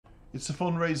It's a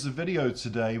fundraiser video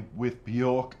today with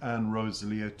Björk and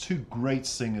Rosalía, two great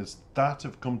singers that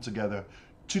have come together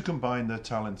to combine their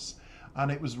talents.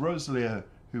 And it was Rosalía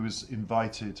who was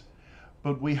invited.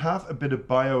 But we have a bit of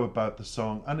bio about the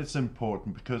song, and it's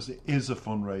important because it is a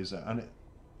fundraiser. And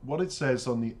what it says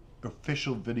on the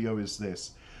official video is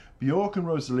this: Björk and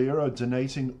Rosalía are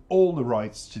donating all the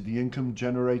rights to the income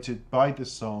generated by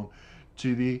this song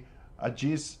to the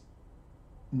Aegis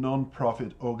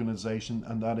non-profit organization,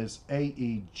 and that is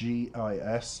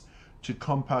AEGIS, to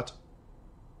combat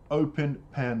open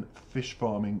pen fish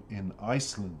farming in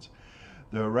Iceland.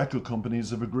 The record companies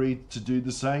have agreed to do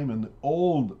the same, and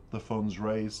all the funds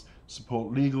raised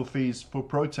support legal fees for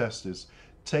protesters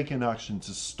taking action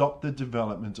to stop the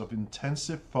development of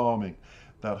intensive farming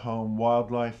that harm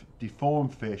wildlife, deform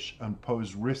fish, and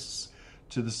pose risks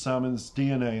to the salmon's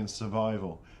DNA and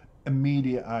survival.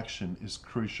 Immediate action is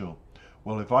crucial.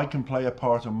 Well, if I can play a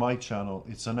part on my channel,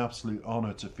 it's an absolute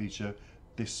honor to feature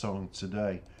this song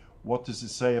today. What does it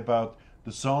say about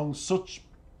the song? Such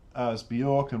as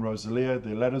Björk and Rosalía,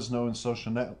 they let us know in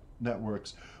social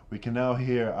networks. We can now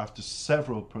hear, after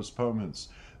several postponements,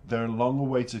 their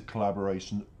long-awaited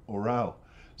collaboration oral,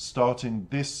 starting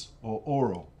this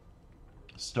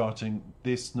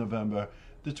November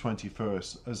the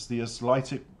 21st, as the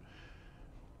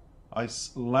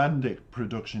Icelandic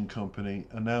production company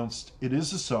announced it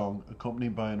is a song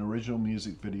accompanied by an original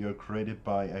music video created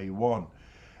by A1,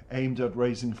 aimed at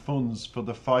raising funds for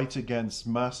the fight against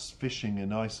mass fishing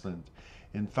in Iceland.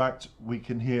 In fact, we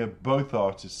can hear both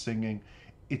artists singing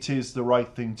 "It Is the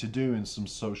Right Thing to Do" in some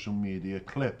social media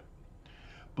clip.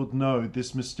 But no,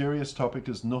 this mysterious topic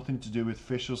has nothing to do with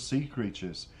fish or sea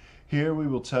creatures. Here we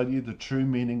will tell you the true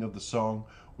meaning of the song,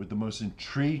 with the most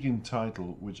intriguing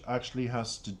title, which actually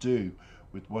has to do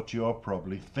with what you are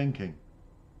probably thinking.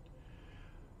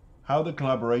 How the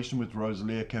collaboration with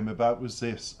Rosalía came about was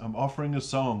this: I'm offering a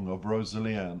song of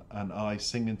Rosalía and I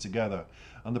singing together,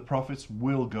 and the profits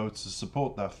will go to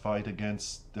support that fight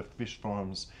against the fish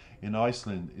farms in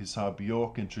Iceland, is how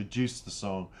Björk introduced the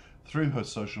song through her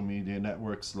social media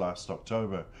networks last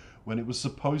October, when it was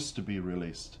supposed to be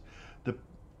released.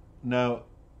 Now,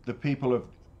 the people have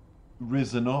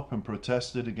risen up and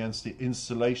protested against the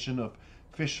installation of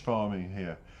fish farming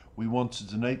here. We want to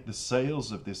donate the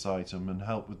sales of this item and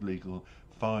help with legal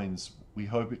fines. We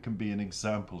hope it can be an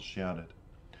example, she added.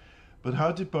 But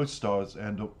how did both stars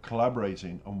end up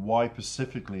collaborating, and why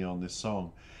specifically on this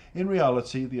song? In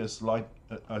reality, the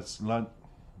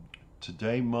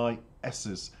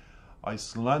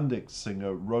Icelandic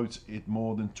singer wrote it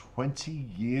more than 20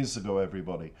 years ago,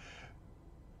 everybody,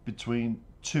 between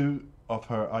two of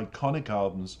her iconic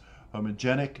albums,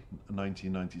 Homogenic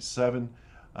 1997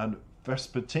 and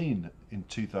Vespertine in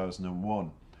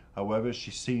 2001. However, she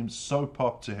seemed so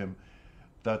pop to him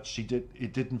that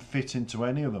it didn't fit into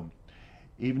any of them.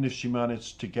 Even if she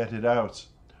managed to get it out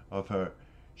of her,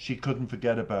 she couldn't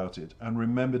forget about it, and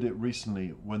remembered it recently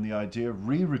when the idea of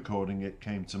re-recording it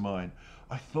came to mind.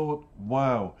 I thought,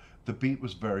 wow, the beat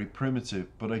was very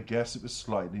primitive, but I guess it was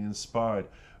slightly inspired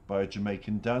by a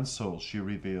Jamaican dancehall, she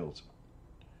revealed.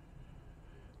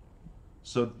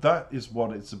 So that is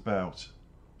what it's about.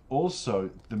 Also,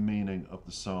 the meaning of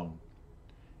the song.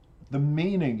 The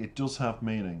meaning, it does have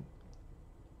meaning,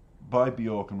 by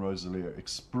Björk and Rosalía,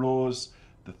 explores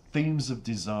the themes of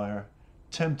desire,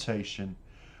 temptation,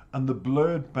 and the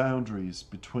blurred boundaries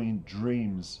between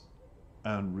dreams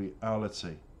and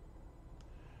reality.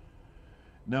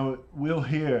 Now, we'll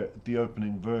hear the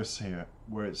opening verse here,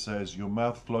 where it says, "Your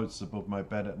mouth floats above my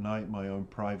bed at night, my own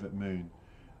private moon."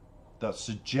 That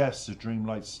suggests a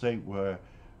dreamlike state where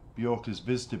Björk is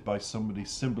visited by somebody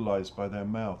symbolized by their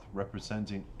mouth,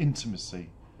 representing intimacy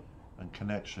and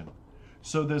connection.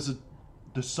 So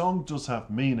the song does have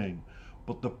meaning,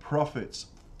 but the profits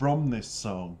from this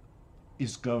song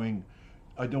is going,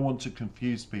 I don't want to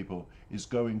confuse people, is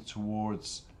going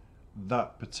towards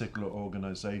that particular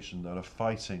organization that are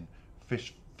fighting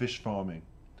fish farming,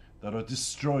 that are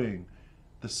destroying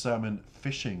the salmon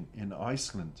fishing in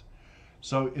Iceland.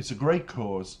 So it's a great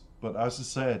cause, but as I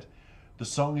said, the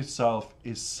song itself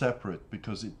is separate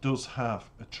because it does have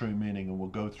a true meaning, and we'll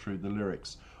go through the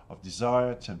lyrics of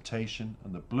desire, temptation,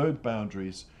 and the blurred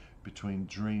boundaries between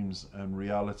dreams and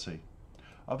reality.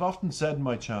 I've often said in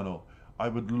my channel, I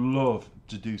would love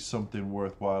to do something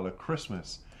worthwhile at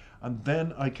Christmas, and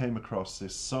then I came across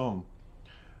this song,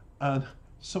 and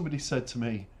somebody said to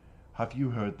me, "Have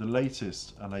you heard the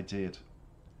latest?" And I did.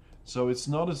 So it's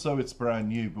not as though it's brand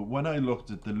new, but when I looked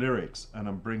at the lyrics, and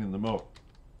I'm bringing them up,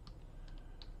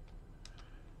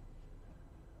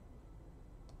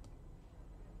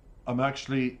 I'm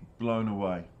actually blown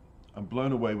away.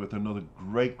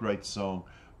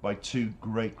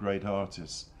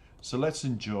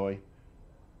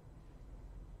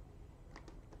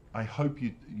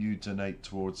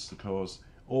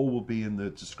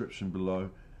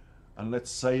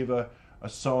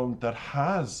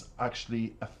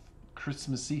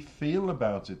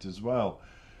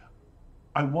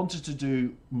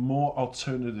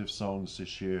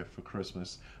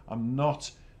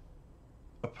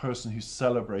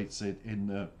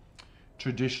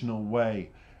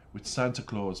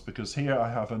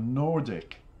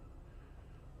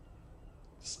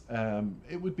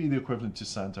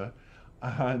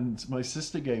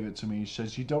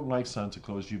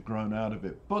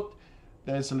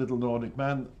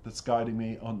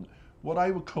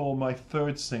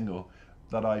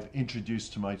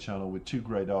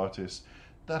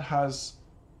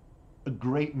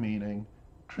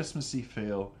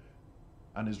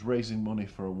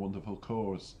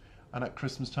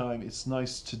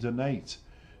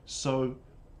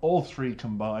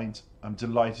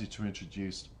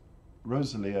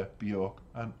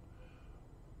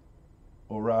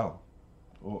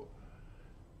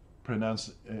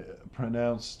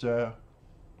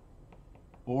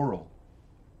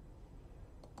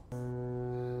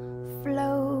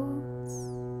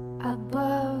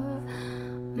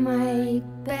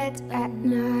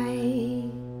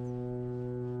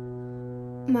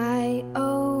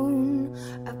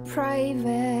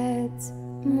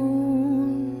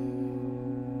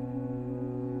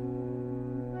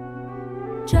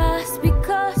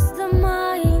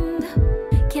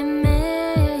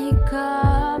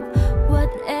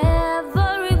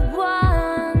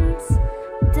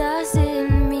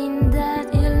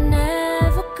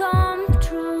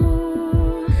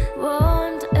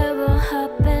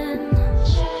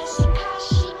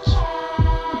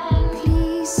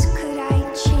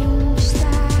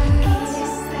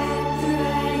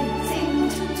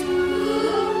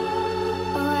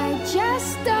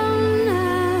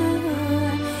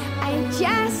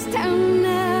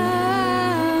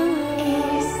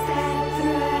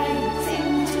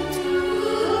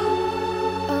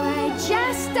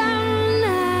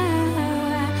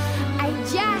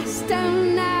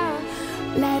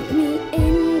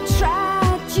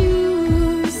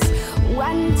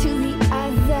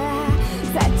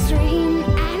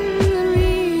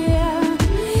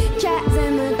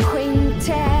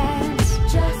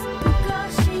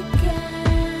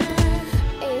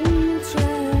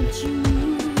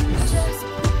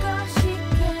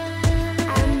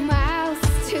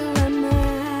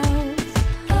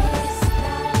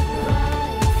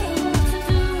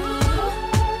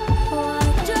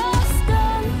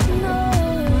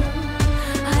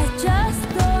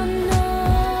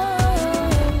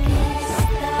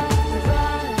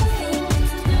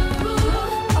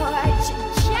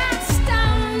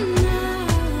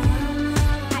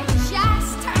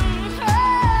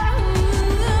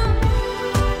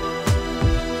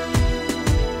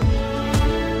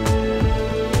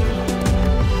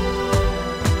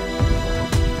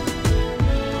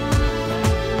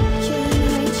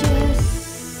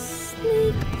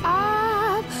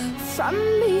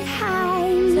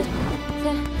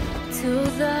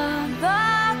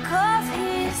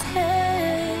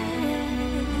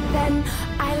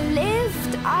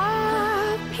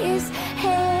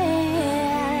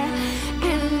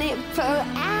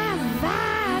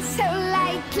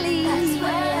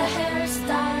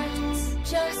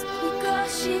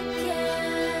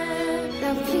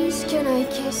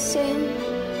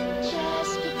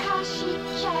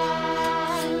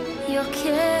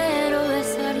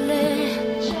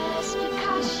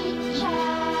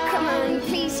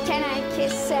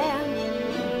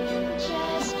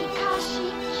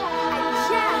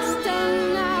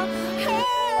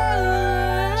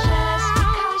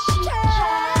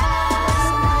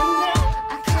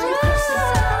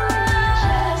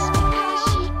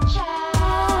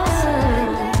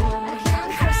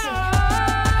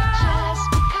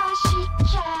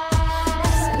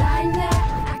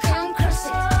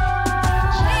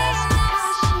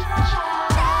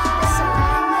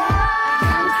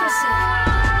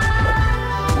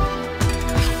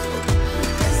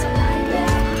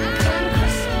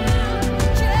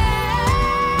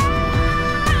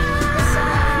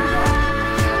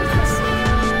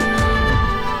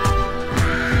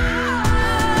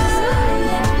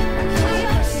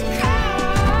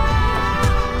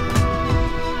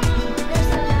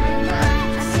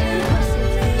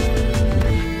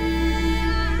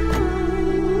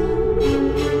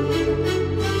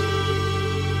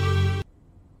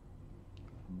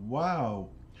 Wow.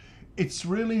 It's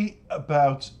really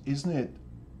about, isn't it,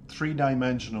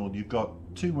 three-dimensional. You've got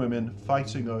two women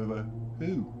fighting over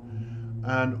who,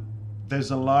 and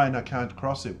there's a line, I can't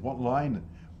cross it. What line?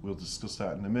 We'll discuss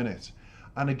that in a minute.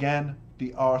 And again,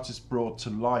 the art is brought to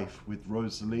life with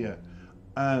Rosalía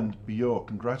and Björk.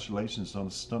 Congratulations on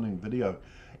a stunning video.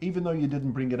 Even though you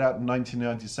didn't bring it out in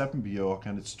 1997, Björk,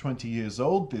 and it's 20 years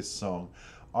old, this song,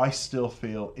 I still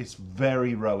feel it's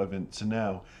very relevant to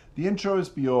now. The intro is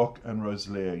Björk and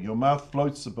Rosalía. Your mouth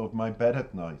floats above my bed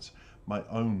at night, my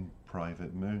own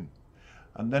private moon.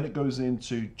 And then it goes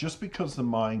into, just because the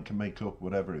mind can make up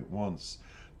whatever it wants,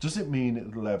 does it mean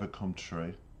it'll ever come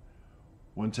true?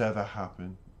 Won't ever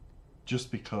happen,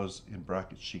 just because, in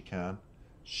brackets, she can.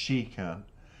 She can.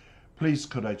 Please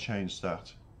could I change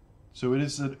that? So it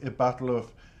is a battle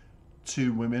of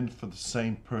two women for the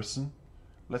same person.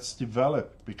 Let's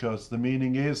develop, because the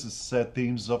meaning is, as said,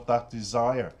 themes of that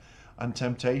desire and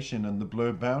temptation and the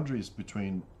blurred boundaries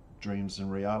between dreams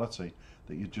and reality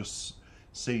that you just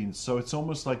seen. So it's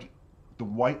almost like the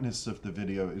whiteness of the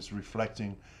video is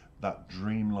reflecting that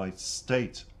dreamlike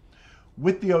state.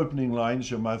 With the opening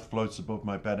lines, your mouth floats above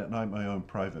my bed at night, my own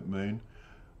private moon,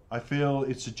 I feel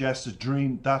it suggests a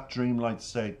dream, that dreamlike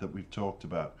state that we've talked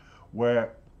about,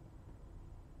 where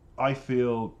I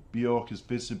feel Björk is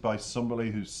visited by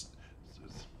somebody who's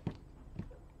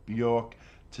Björk,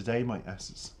 today my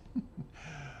S's.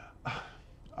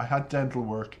 I had dental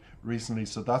work recently,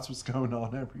 so that's what's going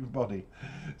on, everybody.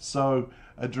 So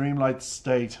a dreamlike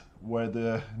state where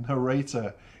the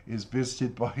narrator is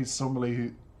visited by somebody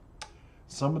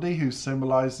who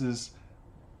symbolizes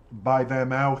by their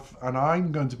mouth, and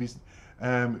I'm going to be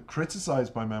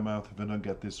criticized by my mouth if I don't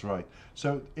get this right.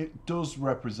 So it does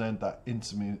represent that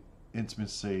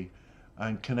intimacy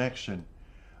and connection.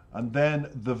 And then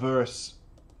the verse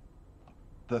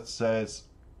that says,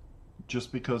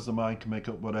 just because the mind can make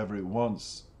up whatever it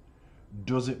wants,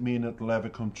 does it mean it'll ever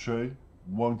come true?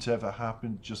 Won't ever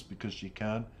happen just because she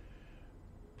can?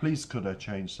 Please could I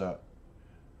change that?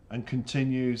 And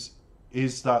continues,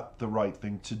 is that the right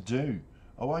thing to do?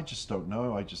 Oh, I just don't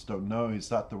know. I just don't know. Is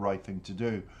that the right thing to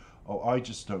do? Oh, I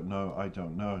just don't know. I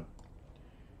don't know,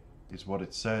 is what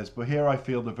it says. But here I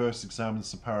feel the verse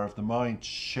examines the power of the mind to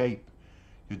shape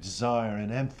your desire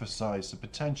and emphasize the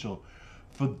potential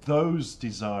for those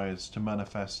desires to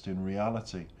manifest in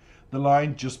reality. The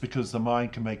line, just because the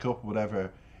mind can make up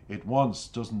whatever it wants,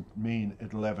 doesn't mean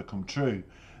it'll ever come true.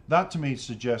 That to me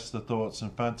suggests the thoughts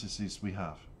and fantasies we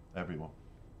have, everyone.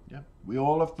 Yeah, we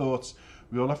all have thoughts,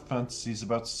 we all have fantasies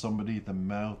about somebody, the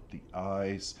mouth, the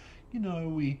eyes, you know,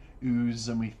 we ooze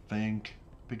and we think,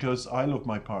 because I love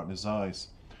my partner's eyes.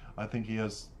 I think he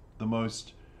has the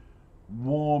most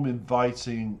warm,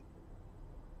 inviting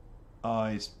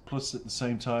eyes, plus at the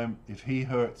same time, if he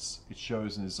hurts, it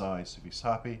shows in his eyes. If he's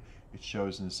happy, it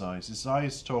shows in his eyes. His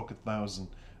eyes talk 1,000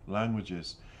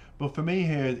 languages. But for me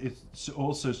here, it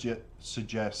also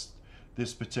suggests,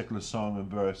 this particular song and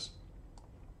verse,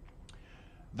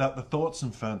 that the thoughts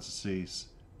and fantasies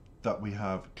that we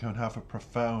have can have a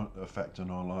profound effect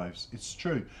on our lives. It's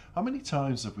true. How many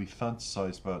times have we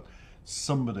fantasized about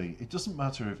somebody? It doesn't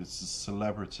matter if it's a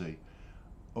celebrity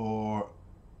or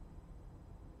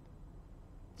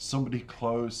somebody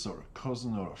close, or a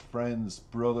cousin, or a friend's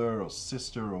brother or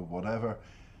sister or whatever,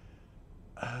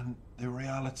 and the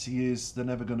reality is they're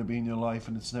never going to be in your life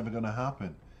and it's never going to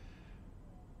happen.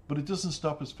 But it doesn't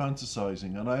stop us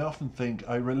fantasizing, and I often think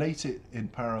I relate it in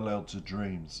parallel to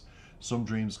dreams. Some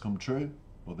dreams come true,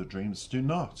 other dreams do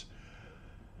not.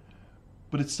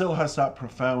 But it still has that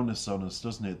profoundness on us,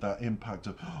 doesn't it? That impact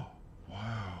of, oh,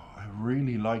 wow, I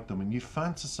really like them. And you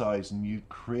fantasize and you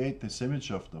create this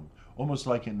image of them, almost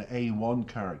like an A1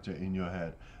 character in your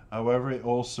head. However, it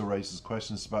also raises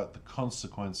questions about the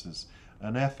consequences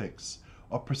and ethics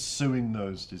of pursuing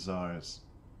those desires.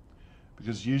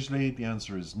 Because usually the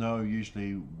answer is no.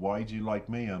 Usually, why do you like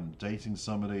me? I'm dating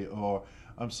somebody, or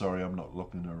I'm sorry, I'm not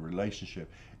looking at a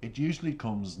relationship. It usually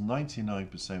comes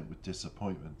 99% with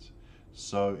disappointment.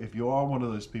 So if you are one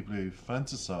of those people who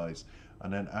fantasize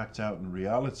and then act out in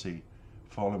reality,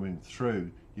 following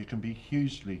through, you can be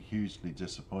hugely, hugely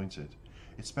disappointed.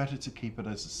 It's better to keep it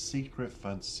as a secret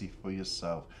fantasy for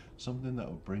yourself, something that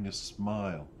will bring a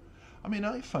smile. I mean,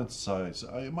 I fantasize,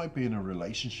 I might be in a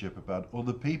relationship about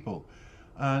other people,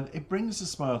 and it brings a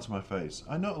smile to my face.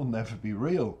 I know it'll never be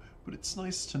real, but it's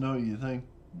nice to know you think,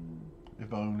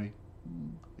 if only,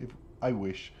 if I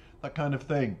wish, that kind of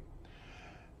thing.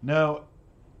 Now,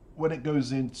 when it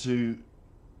goes into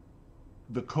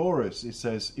the chorus, it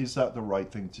says, is that the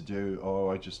right thing to do? Oh,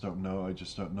 I just don't know, I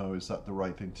just don't know, is that the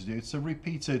right thing to do? It's a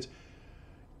repeated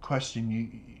question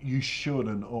you should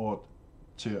and ought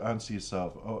to answer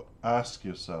yourself, or ask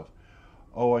yourself.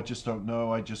 oh, I just don't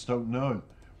know, I just don't know.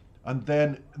 And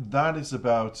then that is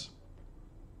about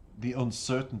the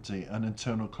uncertainty and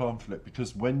internal conflict,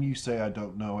 because when you say I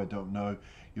don't know,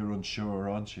 you're unsure,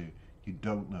 aren't you? You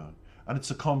don't know. And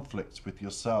it's a conflict with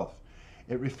yourself.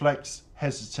 It reflects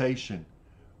hesitation,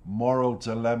 moral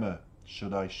dilemma.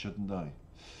 Should I, shouldn't I?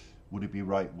 Would it be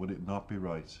right? Would it not be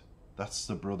right? That's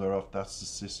the brother of, that's the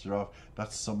sister of,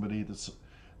 that's somebody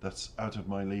that's out of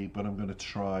my league, but I'm going to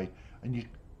try. And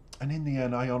in the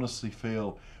end, I honestly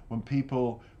feel when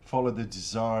people follow their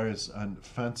desires and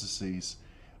fantasies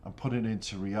and put it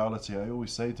into reality, I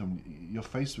always say to them, you're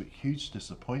faced with huge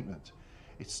disappointment.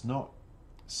 It's not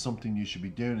something you should be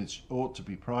doing. It ought to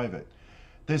be private.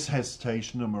 There's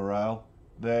hesitation and morale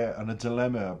there and a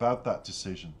dilemma about that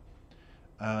decision.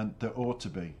 And there ought to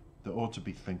be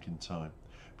thinking time.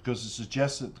 Because it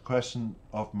suggests that the question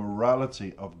of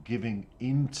morality, of giving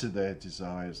into their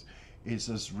desires, is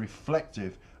as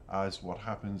reflective as what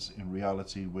happens in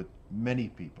reality with many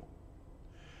people.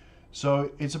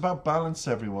 So it's about balance,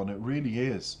 everyone. It really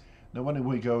is. Now, when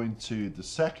we go into the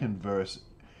second verse,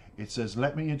 it says,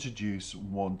 let me introduce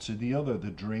one to the other, the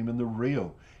dream and the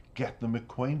real. Get them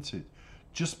acquainted.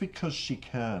 Just because she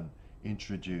can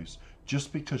introduce,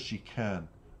 just because she can,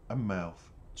 a mouth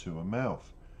to a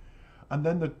mouth. And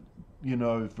then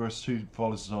verse 2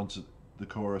 follows on to the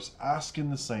chorus, asking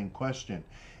the same question.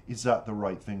 Is that the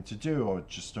right thing to do? Or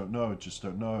just don't know, just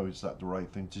don't know. Is that the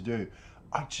right thing to do?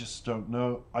 I just don't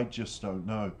know. I just don't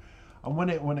know. And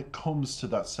when it comes to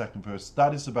that second verse,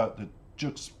 that is about the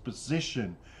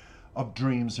juxtaposition of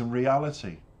dreams and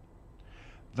reality.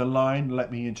 The line,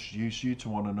 let me introduce you to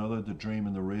one another, the dream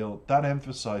and the real, that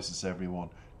emphasizes, everyone,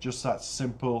 just that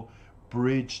simple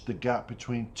bridge, the gap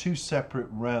between two separate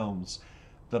realms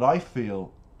that I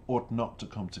feel ought not to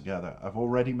come together. I've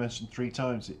already mentioned 3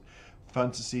 times it.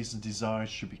 Fantasies and desires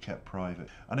should be kept private,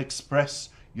 and express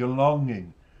your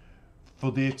longing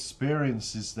for the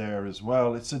experiences there as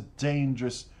well. It's a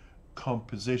dangerous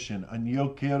composition, and yo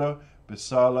quiero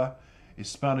besarla is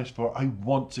Spanish for I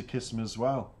want to kiss him as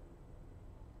well.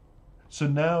 So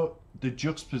now the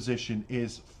juxtaposition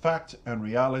is fact and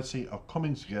reality are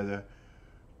coming together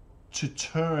to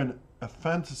turn a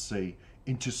fantasy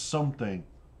into something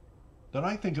that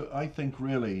I think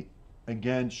really,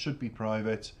 again, should be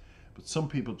private. But some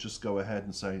people just go ahead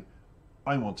and say,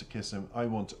 I want to kiss him. I'm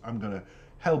going to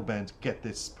hell-bent get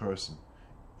this person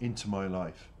into my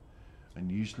life.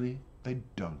 And usually they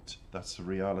don't. That's the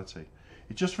reality.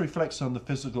 It just reflects on the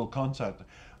physical contact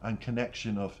and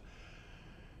connection of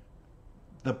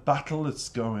the battle that's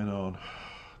going on.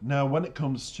 Now, when it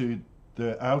comes to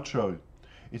the outro,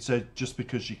 it said, just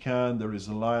because you can, there is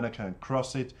a line, I can't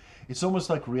cross it. It's almost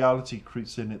like reality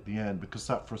creeps in at the end, because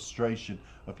that frustration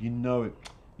of, you know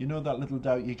that little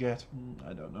doubt you get,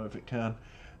 I don't know if it can.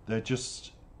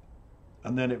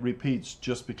 And then it repeats,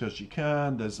 just because you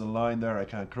can, there's a line there, I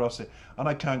can't cross it, and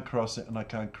I can't cross it, and I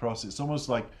can't cross it. It's almost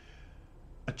like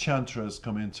a chanter has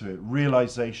come into it,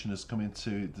 realization has come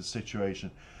into the situation,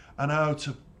 and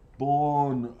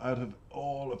born out of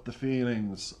all of the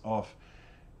feelings of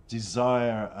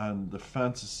desire and the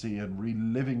fantasy and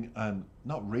reliving, and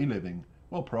not reliving,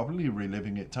 well, probably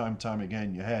reliving it time and time again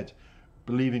in your head,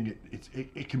 believing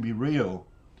it can be real.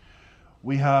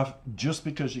 We have, just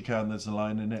because you can, there's a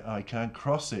line in it, I can't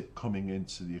cross it, coming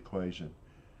into the equation,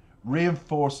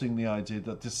 reinforcing the idea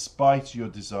that despite your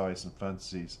desires and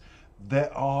fantasies,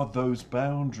 there are those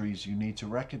boundaries you need to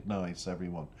recognize,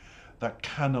 everyone, that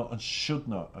cannot and should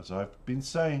not, as I've been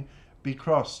saying, be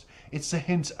crossed. It's a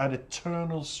hint at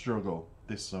eternal struggle,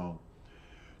 this song,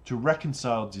 to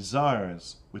reconcile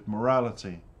desires with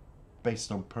morality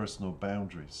based on personal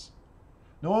boundaries.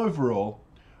 Now, overall,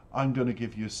 I'm going to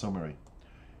give you a summary.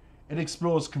 It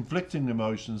explores conflicting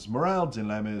emotions, morale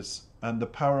dilemmas, and the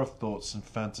power of thoughts and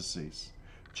fantasies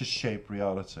to shape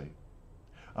reality.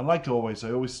 And like always,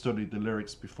 I always studied the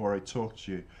lyrics before I talk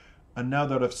to you. And now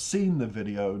that I've seen the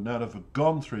video, now that I've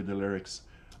gone through the lyrics,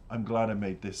 I'm glad I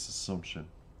made this assumption.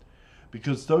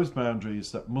 Because those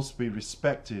boundaries that must be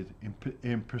respected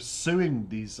in pursuing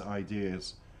these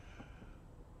ideas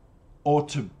ought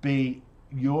to be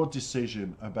your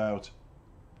decision about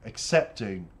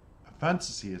accepting a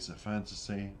fantasy as a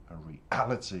fantasy, a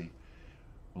reality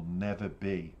will never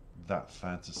be that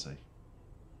fantasy.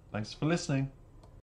 Thanks for listening.